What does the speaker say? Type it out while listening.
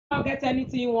don't get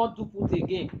anything you want to put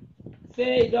again.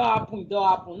 Say it don't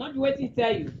happen, Not be waiting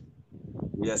tell you.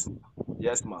 Yes, ma.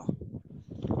 Yes, ma.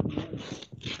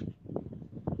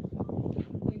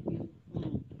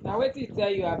 Now waiting tell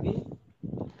you, Abi.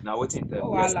 Now waiting tell.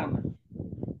 No Yes, wahala ma. na.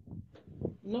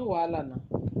 No wahala na.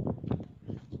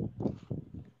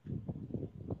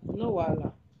 No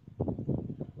wahala.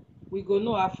 We go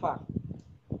know how far.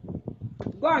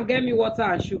 Go and get me water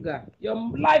and sugar. Your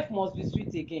life must be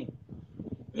sweet again.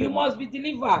 You Amen. must be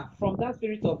delivered from that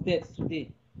spirit of death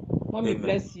today. Mommy Amen.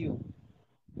 bless you.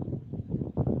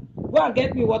 Go and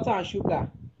get me water and sugar.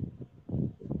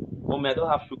 Mommy, I don't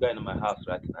have sugar in my house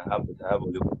right now. I have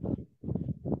olive.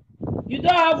 You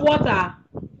don't have water?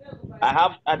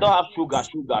 I don't have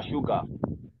sugar.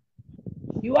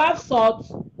 You have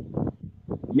salt?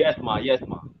 Yes, ma. Yes,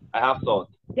 ma. I have salt.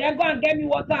 Then go and get me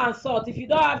water and salt. If you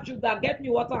don't have sugar, get me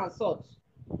water and salt.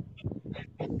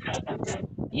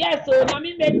 Yes, so na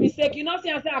me make mistake. You know, see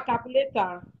I say a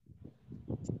calculator.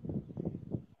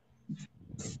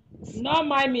 No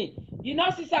mind me. You know,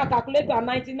 see a calculator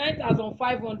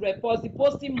 99,500 plus the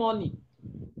posting money.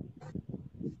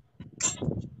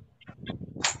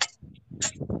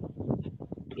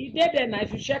 He did there now.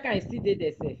 If you check, I still did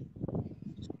there safe.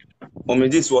 Mommy,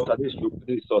 this water, this sugar,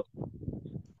 this salt.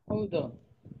 Hold on.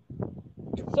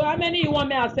 So how many you want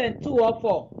me to send? 2 or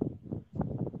 4?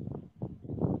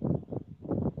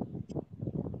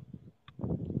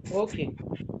 Okay.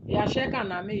 Yeah, check and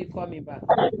now me you call me back.